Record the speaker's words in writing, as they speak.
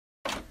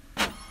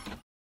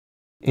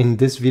In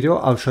this video,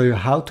 I'll show you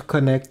how to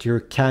connect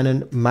your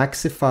Canon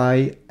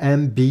MAXIFY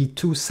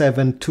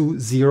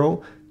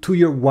MB2720 to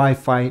your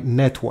Wi-Fi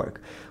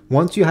network.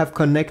 Once you have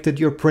connected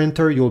your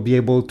printer, you'll be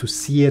able to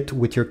see it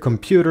with your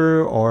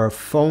computer or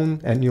phone,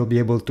 and you'll be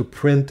able to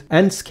print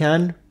and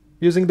scan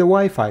using the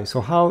Wi-Fi. So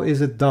how is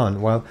it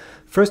done? Well,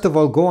 first of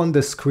all, go on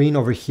the screen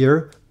over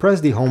here, press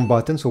the home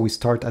button so we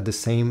start at the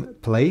same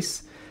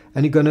place.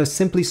 And you're gonna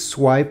simply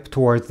swipe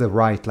towards the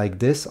right like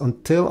this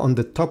until on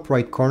the top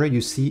right corner you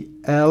see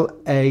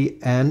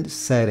LAN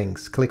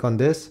settings. Click on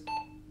this.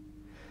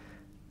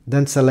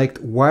 Then select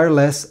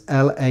wireless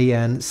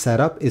LAN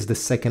setup is the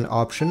second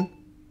option.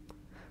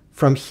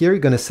 From here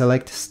you're gonna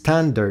select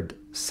standard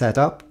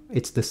setup.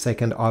 It's the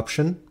second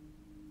option.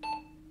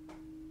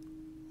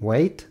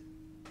 Wait.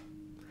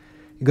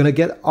 You're gonna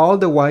get all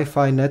the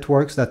Wi-Fi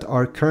networks that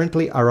are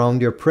currently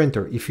around your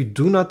printer. If you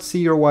do not see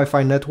your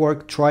Wi-Fi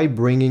network, try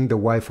bringing the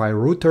Wi-Fi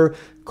router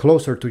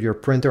closer to your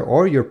printer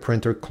or your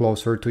printer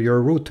closer to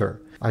your router.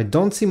 I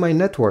don't see my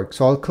network,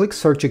 so I'll click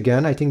search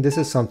again. I think this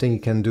is something you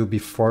can do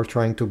before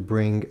trying to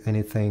bring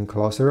anything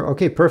closer.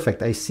 Okay,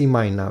 perfect. I see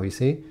mine now, you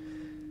see?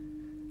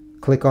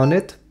 Click on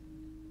it.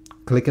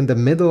 Click in the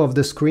middle of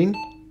the screen.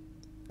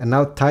 And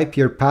now type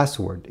your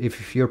password.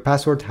 If your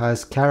password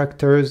has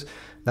characters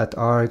that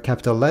are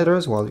capital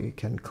letters, well, you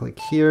can click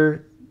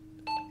here.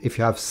 If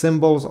you have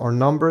symbols or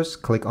numbers,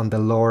 click on the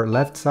lower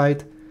left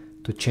side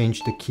to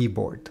change the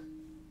keyboard.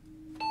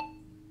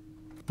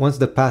 Once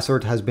the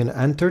password has been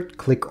entered,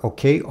 click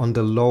OK on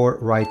the lower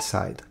right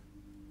side.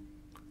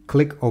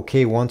 Click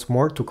OK once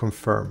more to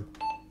confirm.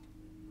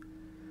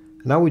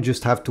 Now we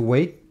just have to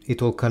wait.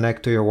 It will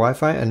connect to your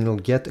Wi-Fi and you'll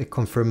get a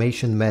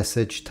confirmation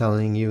message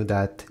telling you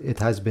that it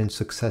has been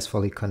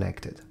successfully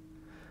connected.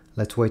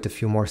 Let's wait a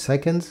few more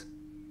seconds.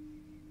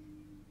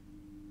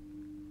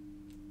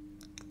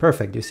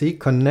 Perfect, you see,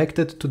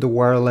 connected to the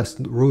wireless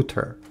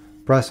router.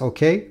 Press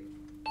OK.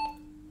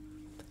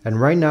 And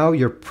right now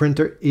your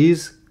printer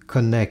is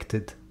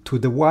connected to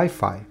the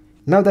Wi-Fi.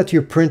 Now that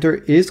your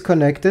printer is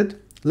connected,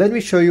 let me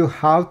show you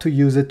how to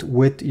use it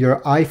with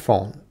your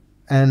iPhone.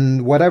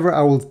 And whatever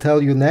I will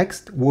tell you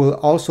next will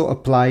also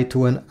apply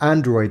to an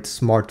Android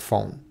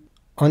smartphone.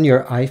 On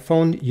your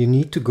iPhone, you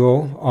need to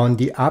go on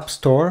the App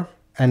Store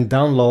and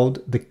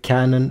download the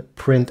Canon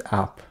Print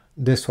app.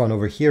 This one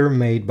over here,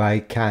 made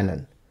by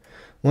Canon.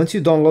 Once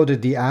you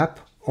downloaded the app,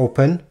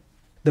 open.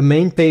 The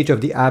main page of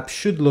the app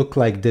should look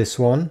like this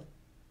one.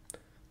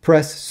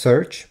 Press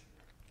search.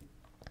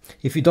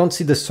 If you don't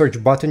see the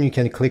search button, you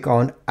can click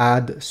on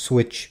add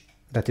switch.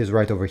 That is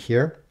right over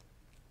here.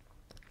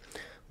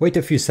 Wait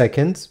a few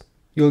seconds.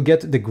 You'll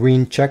get the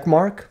green check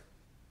mark.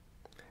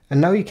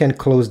 And now you can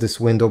close this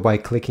window by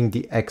clicking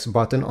the X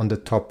button on the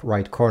top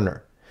right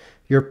corner.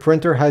 Your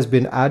printer has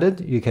been added.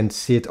 You can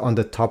see it on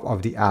the top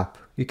of the app.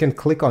 You can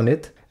click on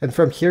it. And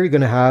from here, you're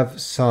going to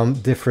have some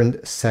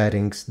different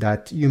settings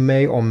that you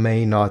may or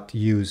may not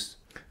use.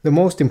 The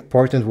most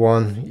important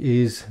one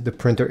is the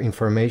printer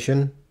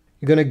information.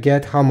 You're going to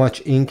get how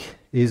much ink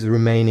is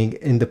remaining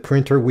in the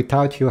printer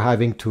without you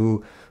having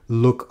to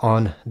look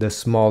on the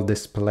small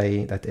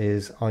display that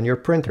is on your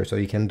printer. So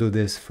you can do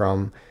this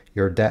from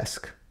your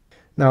desk.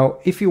 Now,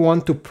 if you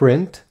want to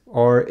print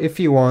or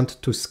if you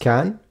want to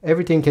scan,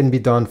 everything can be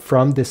done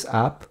from this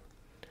app.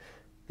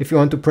 If you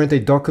want to print a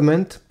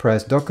document,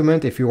 press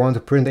document. If you want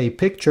to print a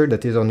picture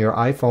that is on your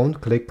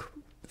iPhone, click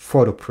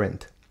photo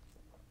print.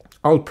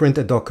 I'll print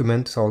a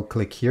document, so I'll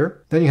click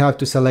here. Then you have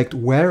to select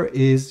where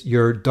is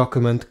your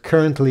document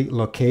currently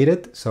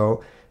located.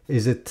 So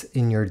is it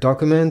in your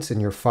documents, in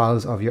your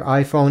files of your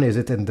iPhone? Is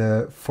it in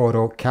the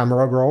photo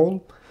camera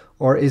roll?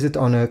 Or is it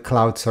on a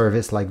cloud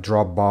service like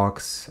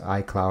Dropbox,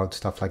 iCloud,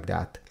 stuff like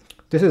that?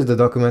 This is the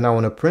document I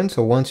want to print.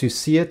 So once you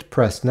see it,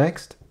 press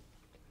next.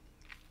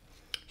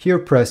 Here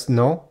press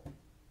no,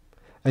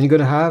 and you're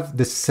going to have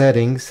the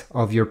settings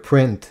of your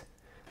print.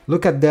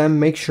 Look at them,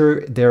 make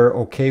sure they're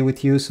okay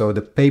with you. So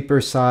the paper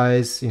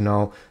size,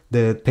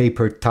 the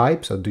paper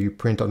type. So do you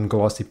print on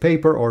glossy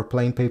paper or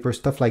plain paper,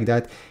 stuff like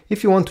that.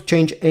 If you want to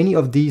change any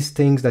of these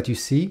things that you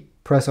see,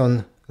 press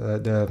on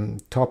the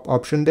top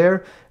option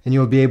there, and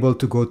you'll be able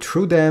to go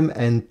through them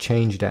and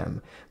change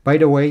them. By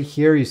the way,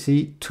 here you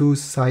see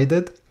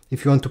two-sided.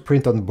 If you want to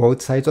print on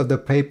both sides of the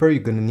paper,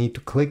 you're going to need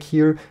to click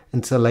here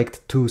and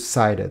select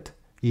two-sided,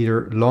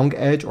 either long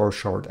edge or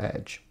short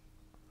edge.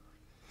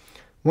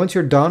 Once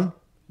you're done,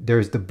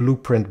 there's the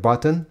blueprint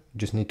button. You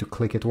just need to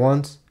click it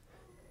once.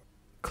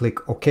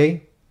 Click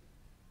OK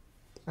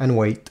and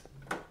wait.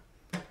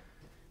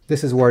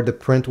 This is where the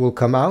print will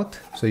come out,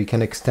 so you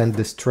can extend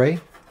this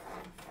tray.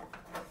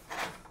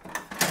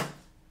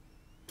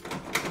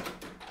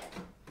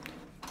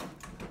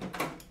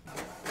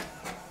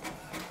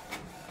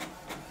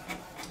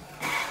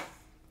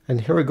 And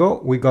here we go,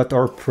 we got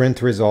our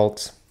print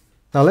results.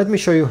 Now let me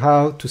show you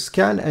how to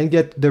scan and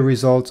get the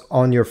results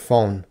on your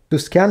phone. To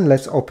scan,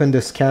 let's open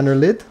the scanner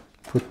lid,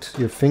 put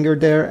your finger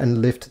there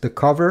and lift the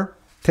cover.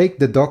 Take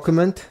the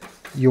document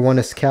you want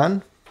to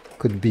scan,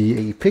 could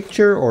be a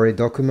picture or a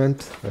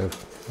document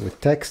with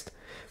text.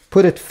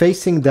 Put it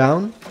facing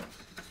down.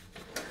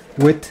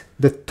 with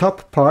the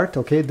top part,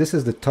 okay, this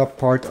is the top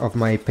part of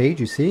my page,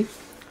 you see,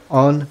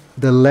 on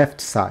the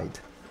left side.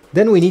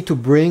 Then we need to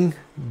bring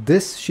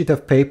this sheet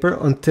of paper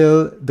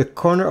until the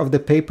corner of the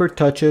paper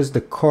touches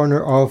the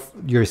corner of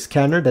your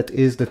scanner, that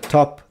is the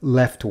top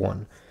left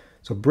one.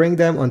 So bring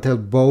them until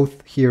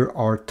both here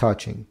are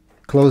touching.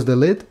 Close the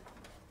lid.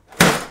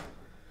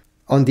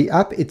 On the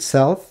app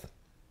itself,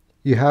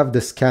 you have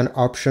the scan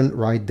option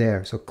right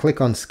there. So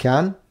click on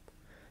scan.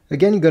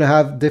 Again, you're going to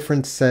have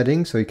different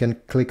settings, so you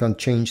can click on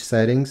change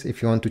settings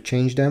if you want to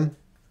change them.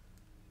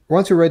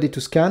 Once you're ready to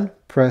scan,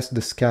 press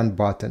the scan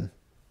button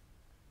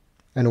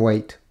and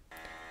wait.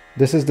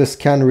 This is the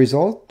scan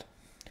result.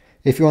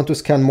 If you want to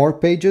scan more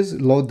pages,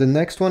 load the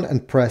next one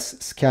and press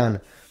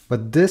scan.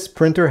 But this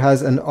printer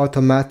has an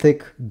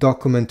automatic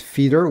document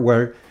feeder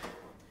where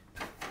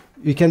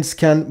you can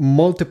scan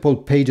multiple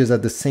pages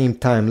at the same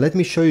time. Let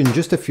me show you in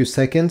just a few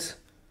seconds.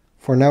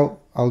 For now,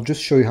 I'll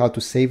just show you how to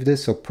save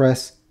this. So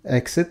press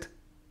exit.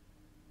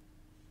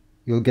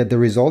 You'll get the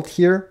result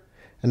here.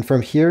 And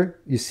from here,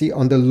 you see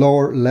on the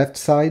lower left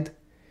side,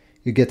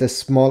 you get a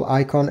small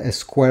icon, a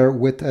square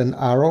with an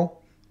arrow.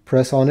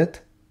 Press on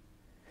it.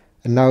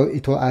 And now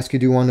it will ask you,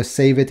 do you want to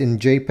save it in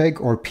JPEG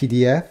or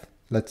PDF?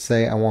 Let's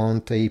say I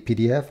want a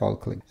PDF, I'll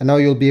click. And now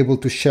you'll be able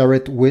to share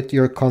it with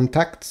your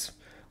contacts.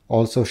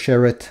 Also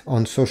share it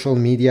on social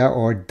media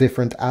or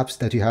different apps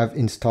that you have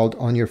installed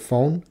on your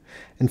phone.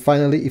 And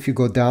finally, if you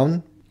go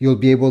down, you'll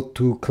be able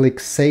to click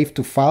Save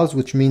to Files,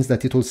 which means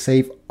that it will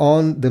save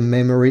on the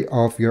memory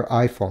of your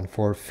iPhone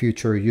for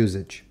future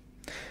usage.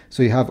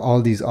 So you have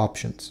all these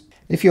options.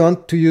 If you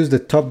want to use the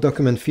top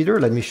document feeder,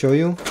 let me show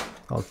you.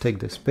 I'll take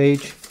this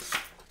page.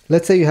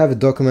 Let's say you have a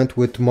document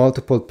with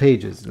multiple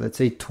pages, let's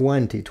say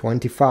 20,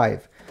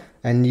 25,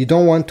 and you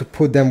don't want to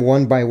put them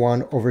one by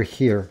one over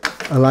here.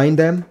 Align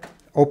them,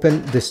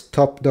 open this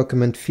top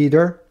document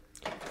feeder.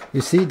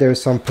 You see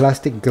there's some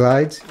plastic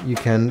glides you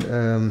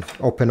can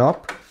open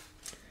up.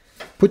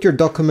 Put your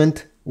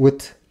document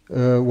with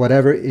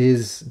whatever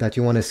is that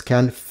you want to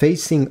scan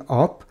facing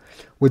up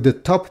with the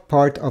top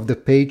part of the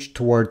page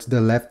towards the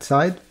left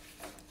side.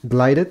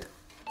 Glide it.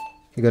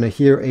 You're going to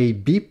hear a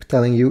beep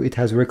telling you it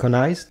has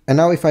recognized. And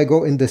now if I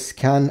go in the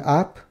scan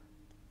app,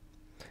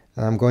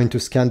 and I'm going to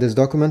scan this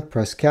document,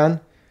 press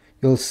scan,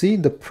 you'll see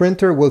the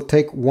printer will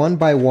take one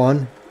by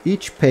one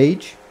each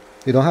page.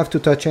 You don't have to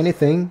touch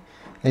anything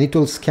and it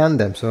will scan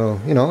them. So,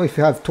 you know, if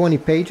you have 20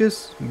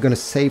 pages, you're going to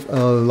save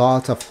a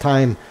lot of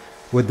time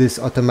with this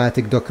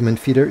automatic document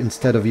feeder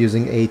instead of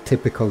using a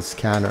typical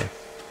scanner.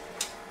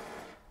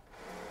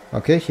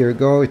 Okay, here we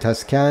go. It has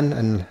scanned,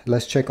 and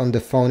let's check on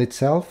the phone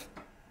itself.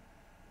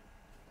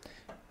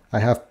 I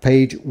have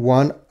page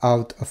 1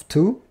 out of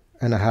 2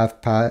 and I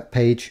have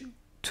page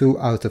 2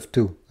 out of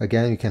 2.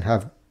 Again, you can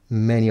have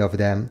many of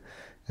them.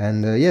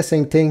 And yeah,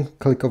 same thing.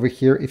 Click over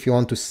here if you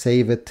want to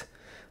save it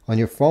on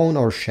your phone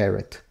or share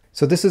it.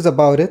 So this is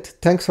about it.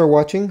 Thanks for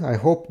watching. I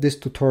hope this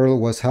tutorial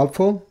was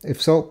helpful.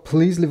 If so,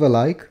 please leave a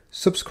like,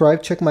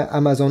 subscribe, check my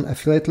Amazon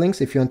affiliate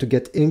links if you want to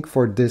get ink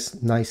for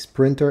this nice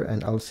printer,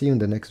 and I'll see you in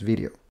the next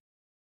video.